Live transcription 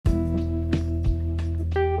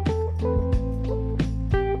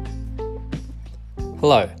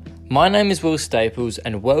Hello, my name is Will Staples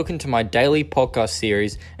and welcome to my daily podcast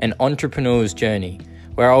series, An Entrepreneur's Journey,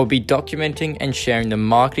 where I will be documenting and sharing the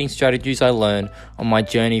marketing strategies I learned on my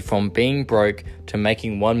journey from being broke to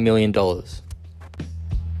making $1 million.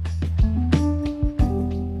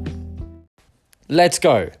 Let's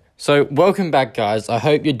go. So welcome back guys, I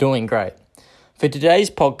hope you're doing great. For today's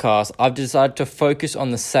podcast, I've decided to focus on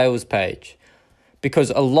the sales page because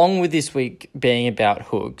along with this week being about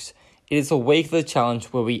hooks, it is a weekly challenge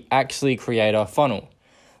where we actually create our funnel.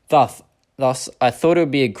 Thus, I thought it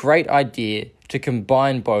would be a great idea to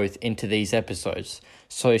combine both into these episodes.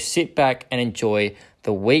 So sit back and enjoy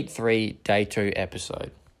the week 3, day 2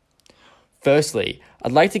 episode. Firstly,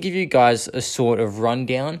 I'd like to give you guys a sort of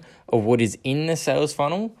rundown of what is in the sales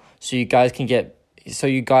funnel so you guys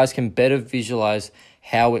can better visualize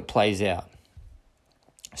how it plays out.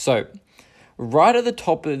 So, right at the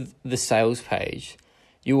top of the sales page,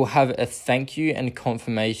 you will have a thank you and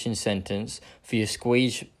confirmation sentence for your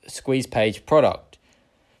squeeze page product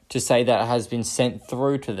to say that it has been sent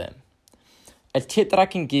through to them. A tip that I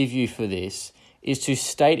can give you for this is to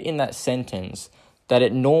state in that sentence that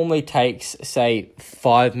it normally takes, say,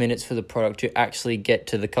 5 minutes for the product to actually get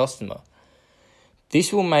to the customer.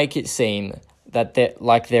 This will make it seem that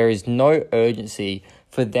there is no urgency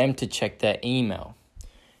for them to check their email,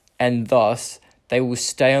 and thus they will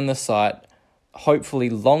stay on the site hopefully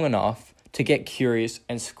long enough to get curious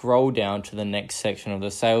and scroll down to the next section of the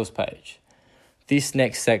sales page. This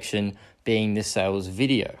next section being the sales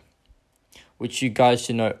video, which you guys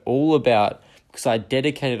should know all about because I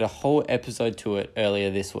dedicated a whole episode to it earlier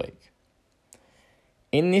this week.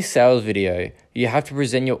 In this sales video, you have to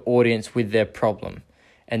present your audience with their problem,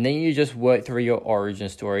 and then you just work through your origin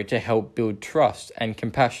story to help build trust and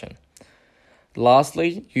compassion.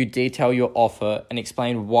 Lastly, you detail your offer and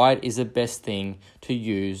explain why it is the best thing to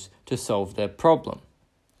use to solve their problem.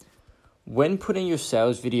 When putting your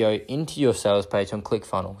sales video into your sales page on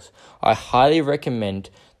ClickFunnels, I highly recommend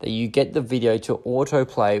that you get the video to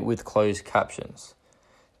autoplay with closed captions.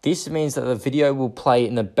 This means that the video will play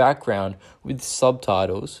in the background with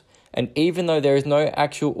subtitles, and even though there is no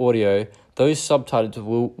actual audio, those subtitles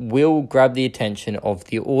will grab the attention of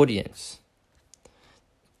the audience.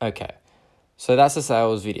 Okay. So that's the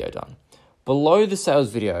sales video done. Below the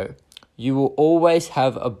sales video, you will always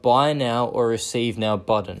have a buy now or receive now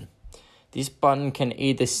button. This button can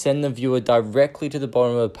either send the viewer directly to the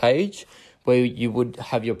bottom of the page where you would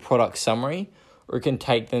have your product summary, or it can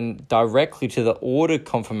take them directly to the order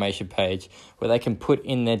confirmation page where they can put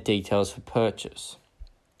in their details for purchase.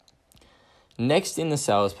 Next in the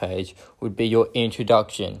sales page would be your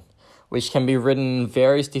introduction, which can be written in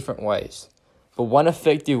various different ways. But one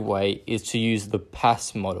effective way is to use the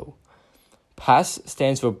PASS model. PASS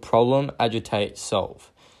stands for Problem, Agitate, Solve,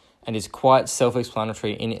 and is quite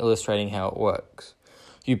self-explanatory in illustrating how it works.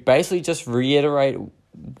 You basically just reiterate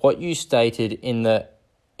what you stated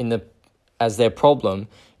as their problem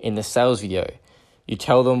in the sales video. You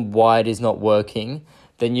tell them why it is not working,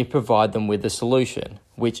 then you provide them with the solution,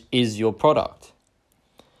 which is your product.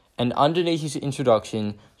 And underneath your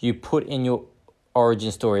introduction, you put in your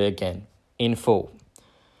origin story again, in full.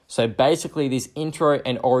 So basically this intro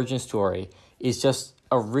and origin story is just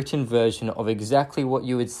a written version of exactly what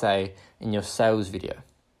you would say in your sales video.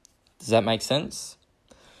 Does that make sense?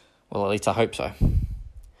 Well, at least I hope so.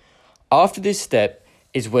 After this step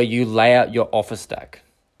is where you lay out your offer stack.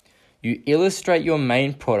 You illustrate your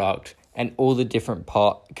main product and all the different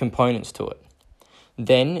components to it.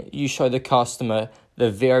 Then you show the customer the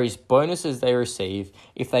various bonuses they receive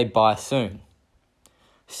if they buy soon.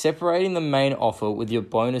 Separating the main offer with your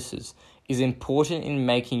bonuses is important in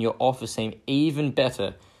making your offer seem even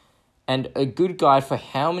better, and a good guide for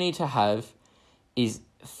how many to have is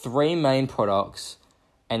 3 main products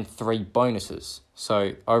and 3 bonuses.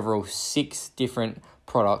 So overall 6 different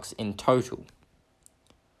products in total.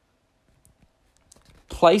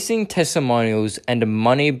 Placing testimonials and a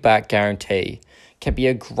money back guarantee can be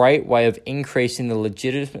a great way of increasing the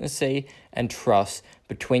legitimacy and trust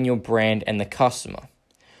between your brand and the customer.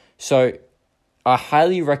 So I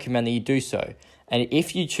highly recommend that you do so. And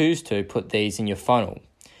if you choose to put these in your funnel,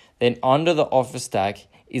 then under the offer stack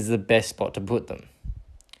is the best spot to put them.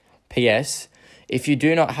 P.S. If you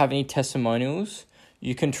do not have any testimonials,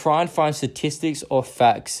 you can try and find statistics or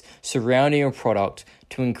facts surrounding your product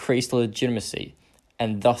to increase the legitimacy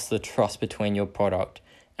and thus the trust between your product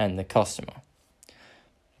and the customer.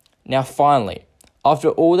 Now finally, after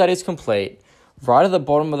all that is complete, right at the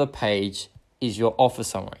bottom of the page is your offer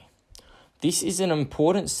summary. This is an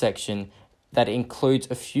important section that includes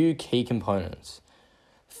a few key components.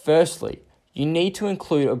 Firstly, You need to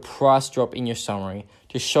include a price drop in your summary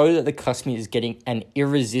to show that the customer is getting an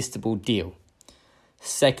irresistible deal.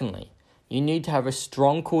 Secondly, you need to have a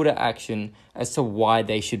strong call to action as to why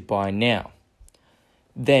they should buy now.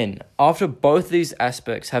 Then, after both these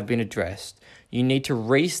aspects have been addressed, you need to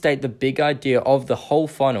restate the big idea of the whole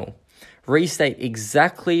funnel. Restate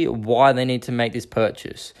exactly why they need to make this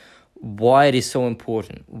purchase, why it is so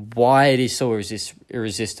important, why it is so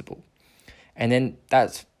irresistible. And then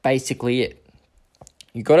that's basically it.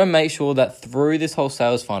 You got to make sure that through this whole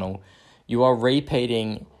sales funnel, you are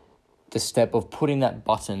repeating the step of putting that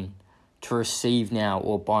button to receive now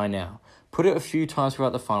or buy now. Put it a few times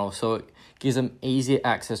throughout the funnel so it gives them easier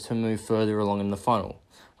access to move further along in the funnel,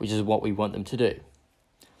 which is what we want them to do.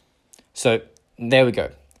 So there we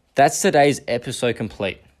go. That's today's episode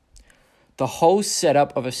complete. The whole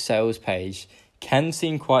setup of a sales page can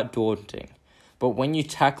seem quite daunting, but when you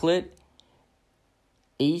tackle it,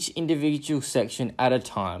 each individual section at a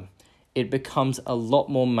time, it becomes a lot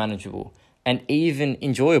more manageable and even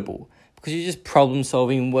enjoyable because you're just problem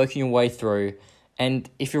solving, working your way through. And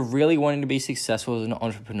if you're really wanting to be successful as an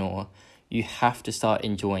entrepreneur, you have to start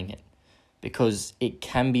enjoying it because it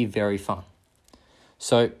can be very fun.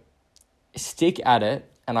 So stick at it,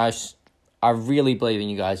 and I really believe in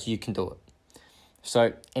you guys. You can do it.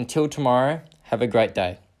 So until tomorrow, have a great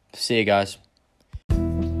day. See you guys.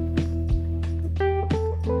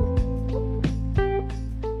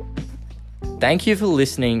 Thank you for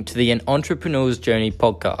listening to the An Entrepreneur's Journey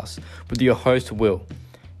podcast with your host, Will.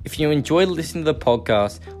 If you enjoyed listening to the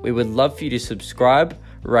podcast, we would love for you to subscribe,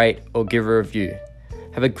 rate, or give a review.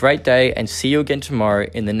 Have a great day and see you again tomorrow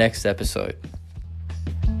in the next episode.